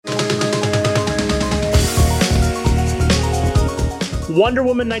Wonder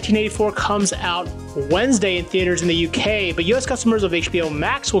Woman 1984 comes out Wednesday in theaters in the UK, but US customers of HBO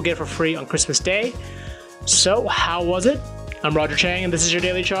Max will get it for free on Christmas Day. So, how was it? I'm Roger Chang, and this is your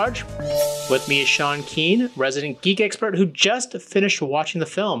Daily Charge. With me is Sean Keane, resident geek expert who just finished watching the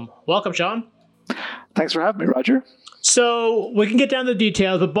film. Welcome, Sean. Thanks for having me, Roger. So, we can get down to the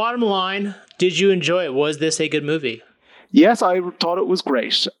details, but bottom line, did you enjoy it? Was this a good movie? Yes, I thought it was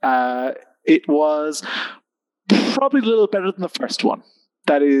great. It was probably a little better than the first one.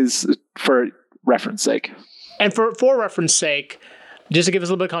 That is for reference sake. And for reference sake, just to give us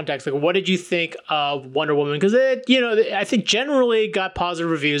a little bit of context, like what did you think of Wonder Woman? Because I think generally got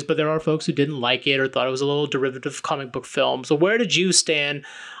positive reviews, but there are folks who didn't like it or thought it was a little derivative comic book film. So where did you stand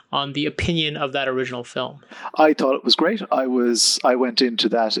on the opinion of that original film? I thought it was great. I went into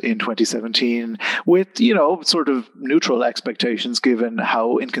that in 2017 with, sort of neutral expectations given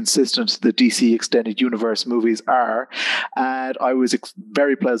how inconsistent the DC Extended Universe movies are. And I was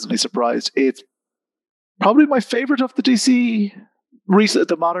very pleasantly surprised. It's probably my favorite of the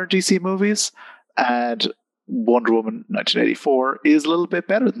modern DC movies. And Wonder Woman 1984 is a little bit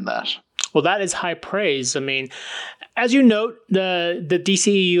better than that. Well, that is high praise. I mean, as you note, the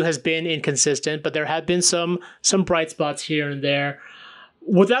DCEU has been inconsistent, but there have been some bright spots here and there.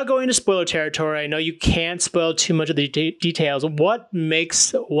 Without going into spoiler territory, I know you can't spoil too much of the details. What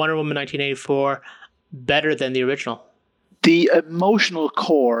makes Wonder Woman 1984 better than the original? The emotional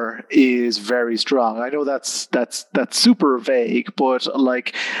core is very strong. I know that's super vague, but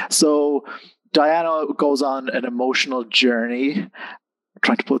so Diana goes on an emotional journey.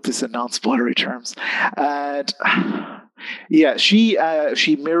 Trying to put this in non-spoilery terms, and yeah, she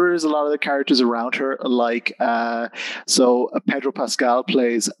mirrors a lot of the characters around her. So Pedro Pascal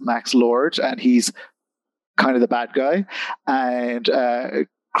plays Max Lord, and he's kind of the bad guy, and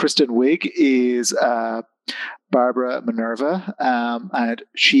Kristen Wiig is Barbara Minerva, and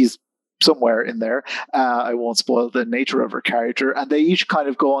she's somewhere in there. I won't spoil the nature of her character, and they each kind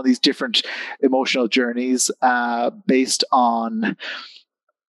of go on these different emotional journeys based on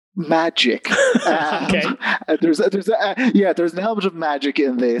magic. Okay. There's an element of magic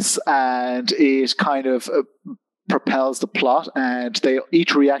in this, and it kind of propels the plot, and they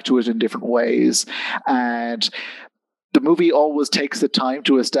each react to it in different ways. And the movie always takes the time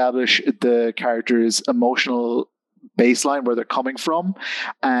to establish the character's emotional baseline, where they're coming from,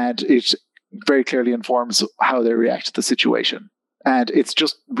 and it very clearly informs how they react to the situation. And it's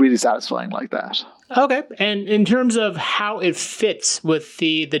just really satisfying like that. Okay. And in terms of how it fits with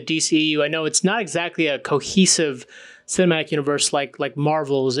the DCEU, I know it's not exactly a cohesive cinematic universe like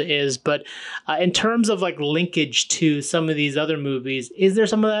Marvel's is, but in terms of linkage to some of these other movies, is there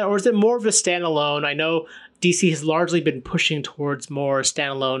some of that, or is it more of a standalone? I know DC has largely been pushing towards more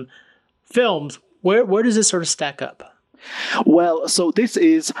standalone films. Where does this sort of stack up? Well, so this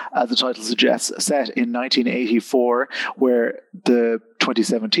is, as the title suggests, set in 1984, where the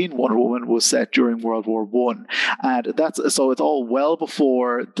 2017 Wonder Woman was set during World War I. And it's all well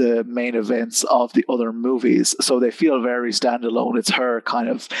before the main events of the other movies. So they feel very standalone. It's her kind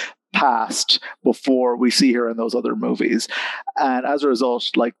of past before we see her in those other movies. And as a result,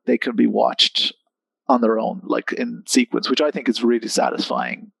 they can be watched on their own, in sequence, which I think is really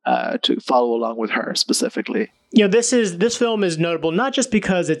satisfying to follow along with her specifically. This film is notable not just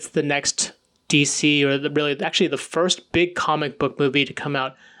because it's the next DC or the first big comic book movie to come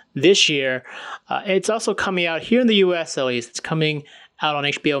out this year. It's also coming out here in the US, at least. It's coming out on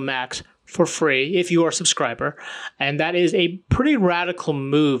HBO Max for free if you are a subscriber, and that is a pretty radical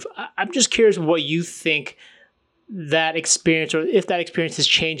move. I'm just curious what you think that experience, or if that experience has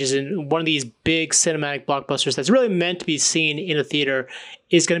changes in one of these big cinematic blockbusters that's really meant to be seen in a theater,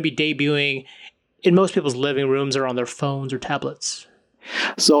 is going to be debuting in most people's living rooms or on their phones or tablets.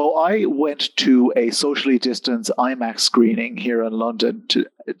 So I went to a socially distanced IMAX screening here in London.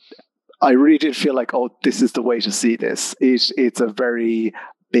 I really did feel like, this is the way to see this. It's a very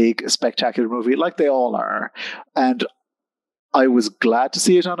big, spectacular movie, like they all are. And I was glad to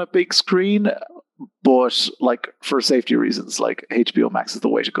see it on a big screen. But for safety reasons, HBO Max is the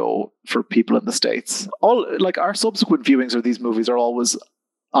way to go for people in the States. Our subsequent viewings of these movies are always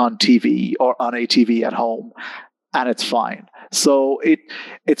on TV or on a TV at home, and it's fine. So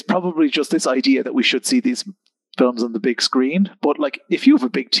it's probably just this idea that we should see these films on the big screen. But if you have a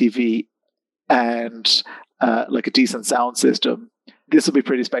big TV and a decent sound system, this will be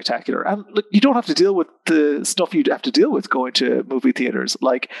pretty spectacular. And you don't have to deal with the stuff you'd have to deal with going to movie theaters,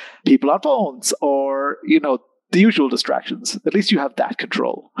 like people on phones or, the usual distractions. At least you have that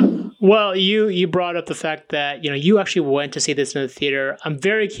control. Well, you brought up the fact that, you actually went to see this in the theater. I'm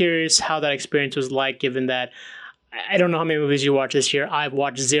very curious how that experience was like, given that I don't know how many movies you watched this year. I've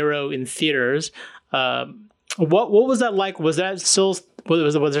watched zero in theaters. What was that like? Was that still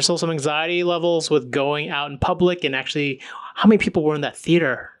was there still some anxiety levels with going out in public, and actually how many people were in that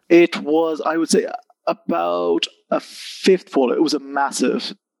theater? It was, I would say, about a fifth full. It was a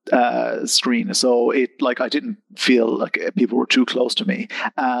massive screen, so I didn't feel like people were too close to me,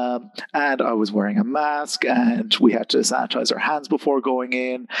 and I was wearing a mask, and we had to sanitize our hands before going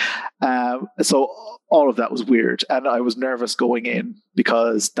in, so all of that was weird, and I was nervous going in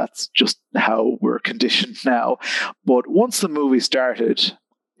because that's just how we're conditioned now. But once the movie started,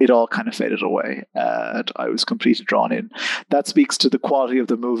 it all kind of faded away, and I was completely drawn in. That speaks to the quality of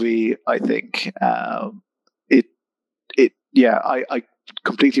the movie, I think. I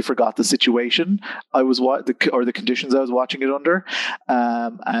completely forgot the situation I was or the conditions I was watching it under,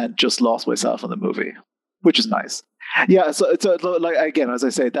 and just lost myself in the movie, which is nice. Yeah, so it's like, again, as I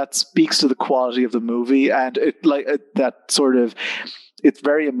say, that speaks to the quality of the movie, and that sort of, it's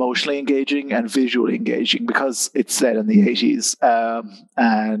very emotionally engaging and visually engaging because it's set in the 80s,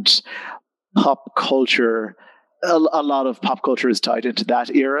 and pop culture. A lot of pop culture is tied into that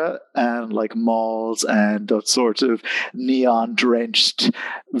era, and like malls and those sorts of neon drenched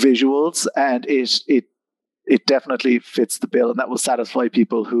visuals, and it definitely fits the bill, and that will satisfy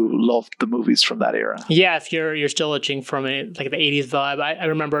people who loved the movies from that era. Yeah, if you're still itching from it, like the 80s vibe. I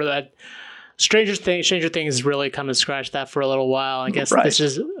remember that Stranger Things really kind of scratched that for a little while. I guess This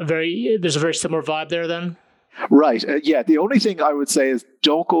is there's a very similar vibe there then. Right. Yeah. The only thing I would say is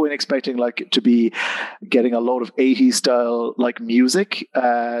don't go in expecting to be getting a load of 80s style music.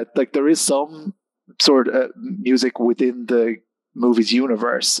 There is some sort of music within the movie's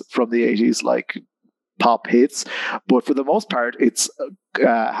universe from the 80s, like pop hits, but for the most part, it's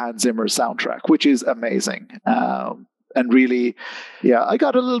Hans Zimmer's soundtrack, which is amazing. And really, yeah, I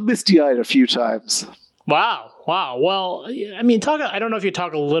got a little misty-eyed a few times. Wow. Well, I mean, I don't know if you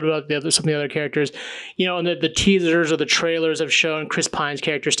talk a little about some of the other characters. And the teasers or the trailers have shown Chris Pine's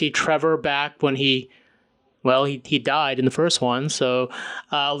character, Steve Trevor, back when he died in the first one. So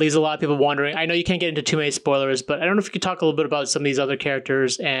leaves a lot of people wondering. I know you can't get into too many spoilers, but I don't know if you could talk a little bit about some of these other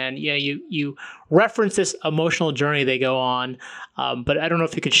characters. And you reference this emotional journey they go on, but I don't know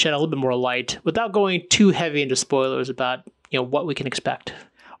if you could shed a little bit more light without going too heavy into spoilers about what we can expect.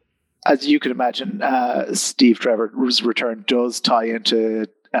 As you can imagine, Steve Trevor's return does tie into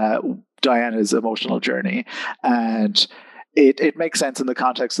Diana's emotional journey, and it makes sense in the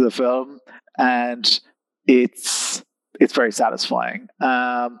context of the film, and it's very satisfying.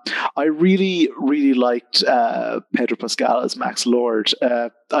 I really, really liked Pedro Pascal as Max Lord.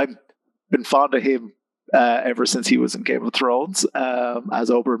 I've been fond of him ever since he was in Game of Thrones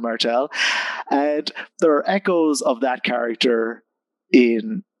as Oberyn Martell, and there are echoes of that character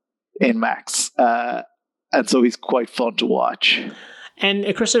in Max, and so he's quite fun to watch. And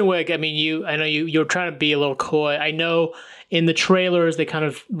Kristen Wiig, I mean, I know you're trying to be a little coy. I know in the trailers they kind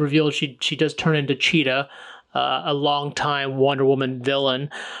of revealed she does turn into Cheetah, a longtime Wonder Woman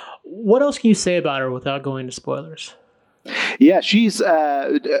villain. What else can you say about her without going into spoilers? Yeah, she's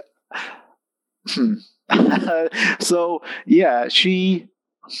so yeah, she.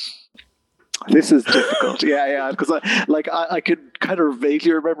 This is difficult. Yeah, because I could kind of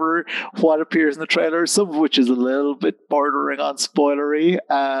vaguely remember what appears in the trailer, some of which is a little bit bordering on spoilery.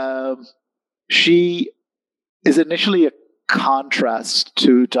 She is initially a contrast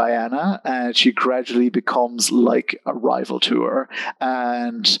to Diana, and she gradually becomes like a rival to her,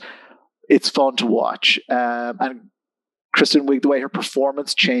 and it's fun to watch. And Kristen Wiig, the way her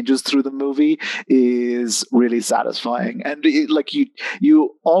performance changes through the movie is really satisfying, and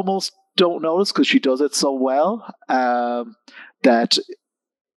you almost don't notice because she does it so well that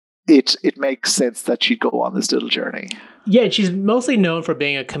it makes sense that she'd go on this little journey. Yeah, she's mostly known for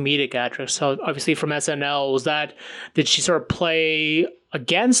being a comedic actress. So obviously from SNL, did she sort of play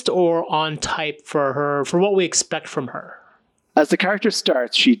against or on type for what we expect from her? As the character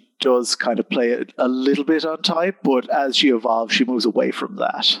starts, she does kind of play it a little bit on type, but as she evolves, she moves away from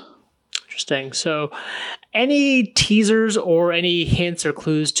that. Interesting. So any teasers or any hints or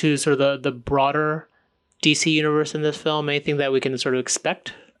clues to sort of the broader DC universe in this film? Anything that we can sort of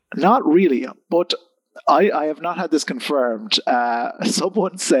expect? Not really, but I have not had this confirmed.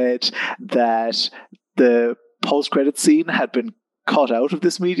 Someone said that the post-credit scene had been cut out of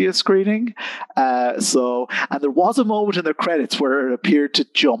this media screening. And there was a moment in the credits where it appeared to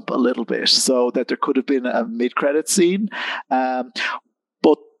jump a little bit, so that there could have been a mid-credit scene.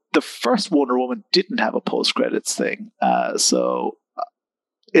 But the first Wonder Woman didn't have a post-credits thing, so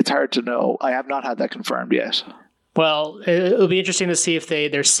it's hard to know. I have not had that confirmed yet. Well, it'll be interesting to see if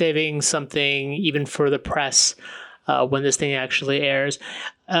they're saving something even for the press when this thing actually airs.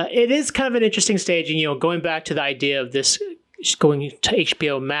 It is kind of an interesting stage, and going back to the idea of this going to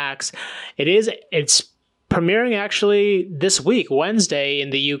HBO Max, it's premiering actually this week, Wednesday, in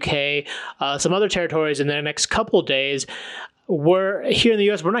the UK, some other territories in the next couple days. We're here in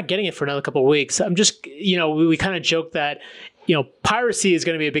the US, we're not getting it for another couple of weeks. I'm just, we kind of joke that, piracy is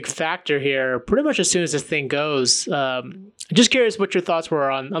going to be a big factor here pretty much as soon as this thing goes. Just curious what your thoughts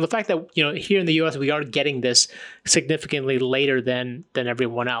were on the fact that, here in the US, we are getting this significantly later than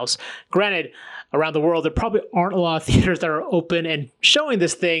everyone else. Granted, around the world, there probably aren't a lot of theaters that are open and showing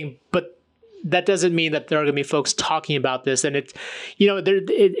this thing, but that doesn't mean that there are going to be folks talking about this. And it's,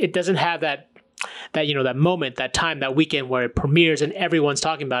 it doesn't have that moment, that time, that weekend where it premieres and everyone's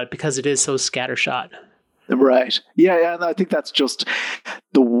talking about it because it is so scattershot. Right. Yeah, and I think that's just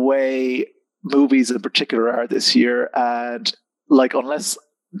the way movies in particular are this year. And unless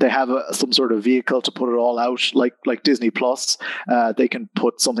they have some sort of vehicle to put it all out, like Disney Plus, they can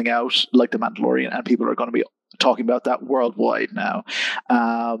put something out like The Mandalorian, and people are going to be talking about that worldwide now.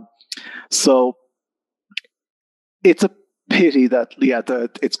 So it's a pity that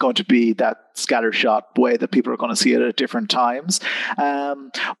it's going to be that scattershot way that people are going to see it at different times.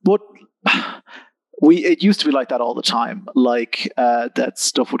 But it used to be like that all the time, that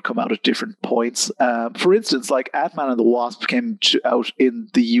stuff would come out at different points. For instance, Ant-Man and the Wasp came out in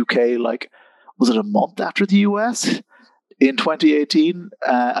the UK, was it a month after the US in 2018?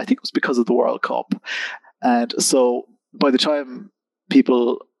 I think it was because of the World Cup. And so by the time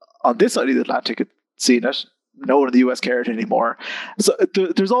people on this side of the Atlantic had seen it, no one in the US cared anymore. So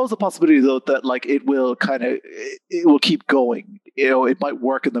there's always a possibility, though, that it will keep going. It might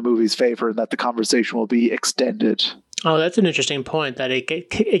work in the movie's favor, and that the conversation will be extended. Oh, that's an interesting point, that it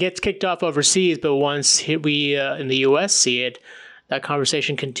gets kicked off overseas, but once we in the US see it, that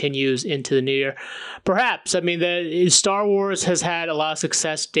conversation continues into the new year. Perhaps. I mean, the Star Wars has had a lot of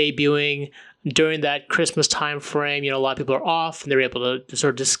success debuting during that Christmas time frame. A lot of people are off, and they're able to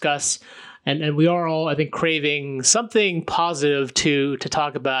sort of discuss. And we are all, I think, craving something positive to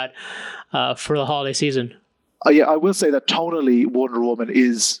talk about for the holiday season. Yeah, I will say that tonally, Wonder Woman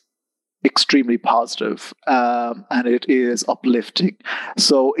is extremely positive, and it is uplifting.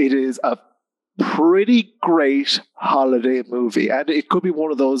 So it is a pretty great holiday movie, and it could be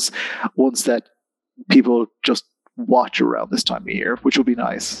one of those ones that people just watch around this time of year, which will be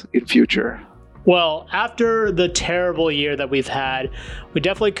nice in future. Well, after the terrible year that we've had, we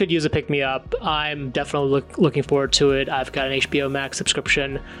definitely could use a pick-me-up. I'm definitely looking forward to it. I've got an HBO Max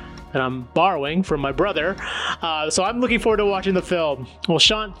subscription that I'm borrowing from my brother, so I'm looking forward to watching the film. Well,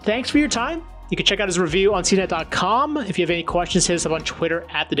 Sean, thanks for your time. You can check out his review on CNET.com. If you have any questions, hit us up on Twitter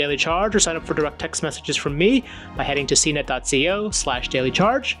 @TheDailyCharge, or sign up for direct text messages from me by heading to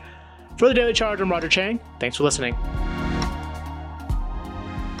cnet.co/dailycharge. For The Daily Charge, I'm Roger Chang. Thanks for listening.